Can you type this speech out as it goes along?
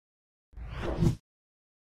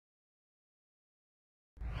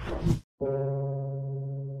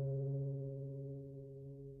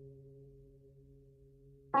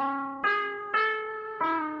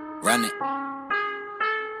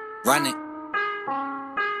Run it.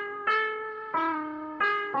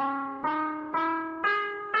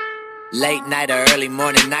 Late night or early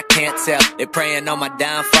morning, I can't tell. They praying on my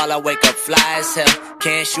downfall, I wake up fly as hell.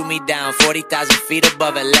 Can't shoot me down, 40,000 feet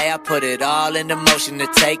above LA. I put it all into motion to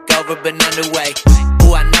take over, but underway.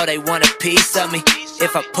 Ooh, I know they want a piece of me.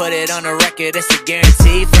 If I put it on a record, it's a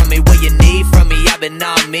guarantee from me. What you need from me, I've been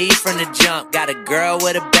on me from the jump. Got a girl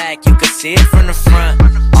with a back, you can see it from the front.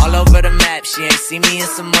 All over the map, she ain't seen me in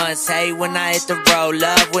some months. Hey, when I hit the road,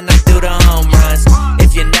 love when I do the home runs.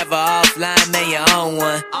 If you're never offline, man, you own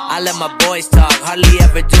one. I let my boys talk, hardly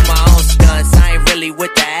ever do my own stunts. I ain't really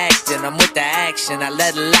with the acting, I'm with the action. I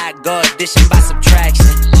let a lot go, addition by subtraction.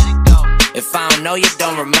 If I don't know you,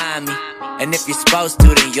 don't remind me. And if you're supposed to,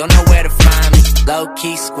 then you'll know where to find me.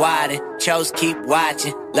 Low-key squatting, chose keep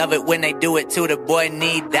watching. Love it when they do it too, the boy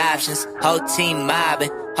need options. Whole team mobbing,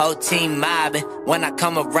 whole team mobbing. When I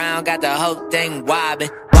come around, got the whole thing wobbing.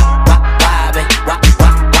 Wobbing, wobbing.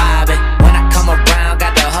 When I come around,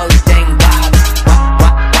 got the whole thing wobbing.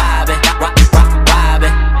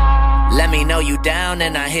 Wobbing. Let me know you down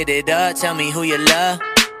and I hit it up. Tell me who you love.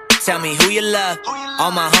 Tell me who you love.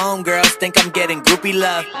 All my homegirls think I'm getting groupie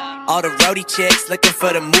love. All the roadie chicks looking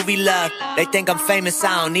for the movie love. They think I'm famous,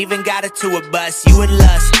 I don't even got a tour bus. You and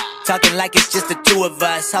Lust, talking like it's just the two of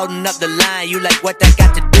us. Holding up the line, you like what that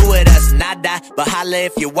got to do with us? Nada, but holla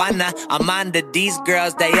if you wanna. I'm under these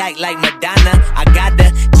girls, they act like Madonna. I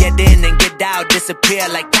gotta get in and get out, disappear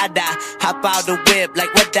like Tada. Hop out the whip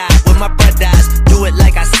like what that with my brothers. Do it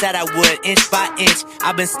like I said I would, inch by inch.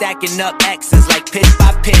 I've been stacking up X's like pitch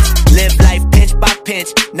by pitch. Live life pinch by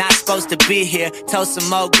pinch, not supposed to be here. Told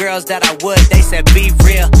some old girls that I would, they said be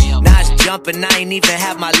real. Now it's jumping, I ain't even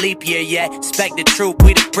have my leap year yet. Expect the truth,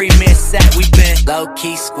 we the premier set. We been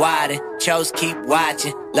low-key squatting, chose keep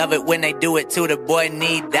watching. Love it when they do it too, the boy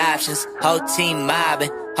need options. Whole team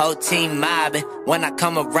mobbing, whole team mobbing. When I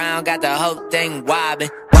come around, got the whole thing wobbing.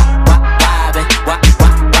 Wobbing, wobbing.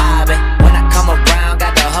 When I come around,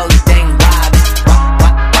 got the whole thing wobbing.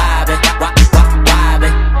 Wobbing.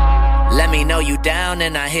 Let me know you down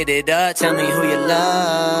and I hit it up. Tell me who you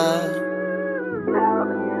love.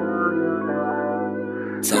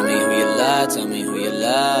 Tell me who you love, tell me who you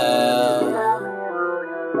love.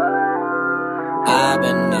 I've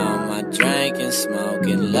been on my drinking,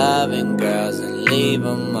 smoking, loving girls and leave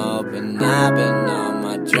them open. I've been on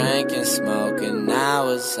my drinking, smoking, I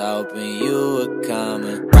was hoping you would come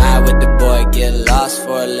and ride with the boy, get lost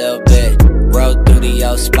for a little bit. Rode through the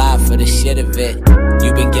old spot for the shit of it.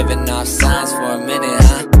 You been giving off signs for a minute,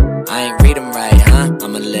 huh? I ain't read them right, huh?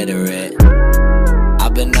 I'm illiterate.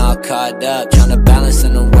 I've been all caught up, tryna balance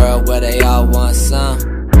in a world where they all want some.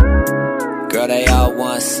 Girl, they all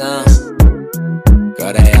want some.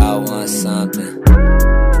 Girl, they all want something.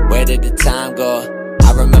 Where did the time go?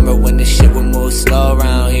 I remember when this shit would move slow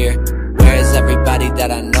around here. Where is everybody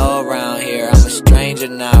that I know around here? I'm a stranger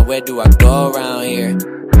now, where do I go around here?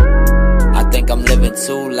 I think I'm living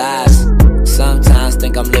two lives. Sometimes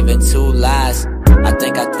think I'm living two lies. I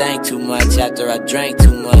think I think too much after I drank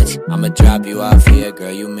too much. I'ma drop you off here,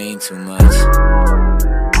 girl, you mean too much.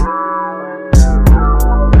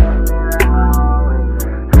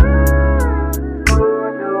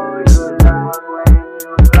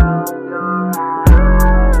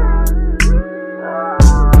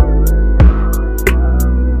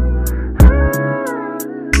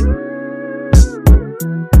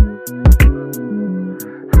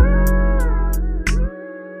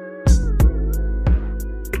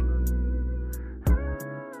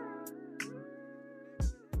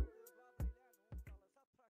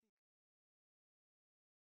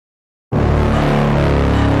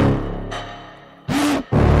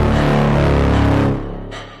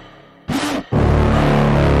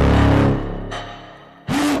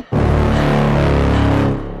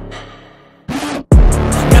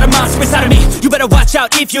 Inside of me, you better watch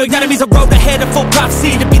out if you ignite me's a road ahead of full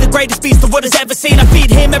prophecy to be the greatest beast the world has ever seen. I feed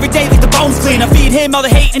him every day like the bones clean. I feed him all the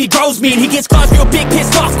hate and he grows mean. He gets claws real big,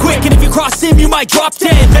 pissed off quick, and if you cross him you might drop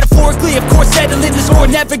dead. Metaphorically, of course, settling the score,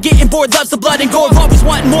 never getting bored, loves the blood and gore, always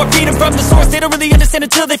wanting more, feed him from the source. They don't really understand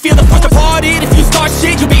until they feel the force departed. If you start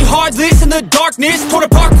shit, you'll be heartless in the darkness, torn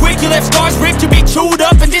apart quick, you left scars ripped, you'll be chewed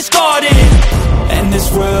up and discarded. And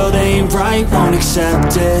this world ain't right, won't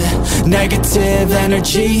accept it. Negative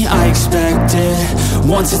energy, I expect it.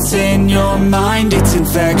 Once it's in your mind, it's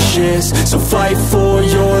infectious. So fight for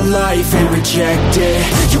your life and reject it.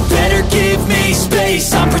 You better give me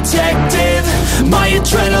space, I'm protective. My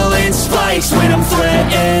adrenaline spikes when I'm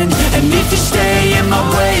threatened. And if you stay in my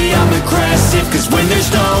way, I'm aggressive. Cause when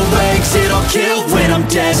there's no exit, I'll kill when I'm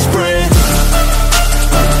desperate.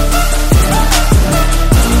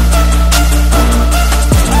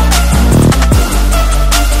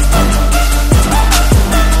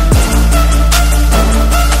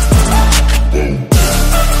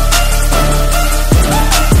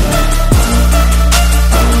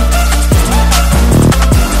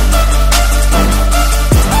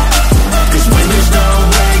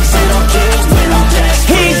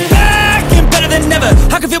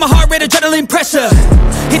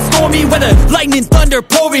 lightning, thunder,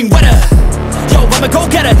 pouring weather. Yo, I'm a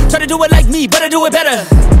go-getter, try to do it like me, but I do it better.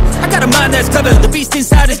 I got a mind that's clever, the beast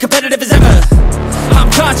inside is competitive as ever. I'm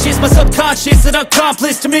conscious, my subconscious, an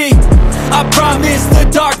accomplice to me. I promise the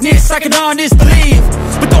darkness I can honest believe.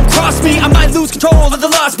 But don't cross me, I might lose control of the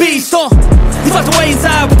lost beast. He's locked away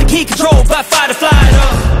inside with the key controlled by fight or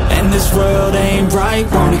flight. And this world ain't right,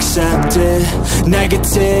 won't accept it.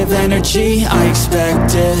 Negative energy, I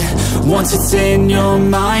expect it. Once it's in your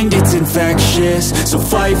mind, it's infectious. So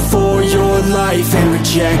fight for your life and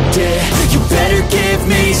reject it. You better give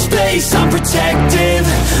me space, I'm protective.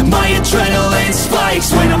 My adrenaline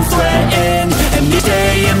spikes when I'm threatened. And if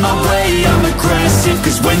they in my way, I'm aggressive.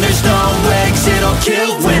 Cause when there's no exit, I'll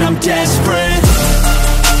kill when I'm desperate.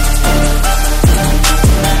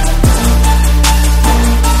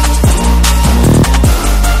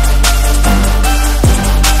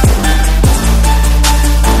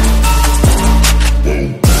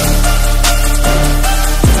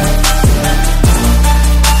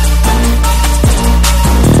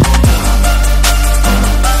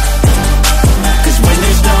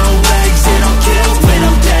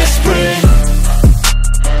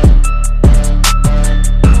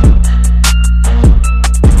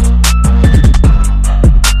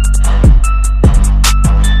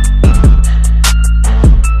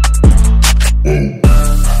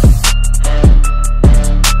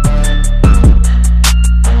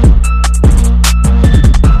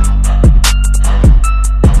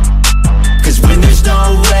 Cause when there's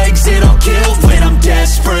no exit, I'll kill when I'm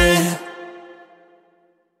desperate.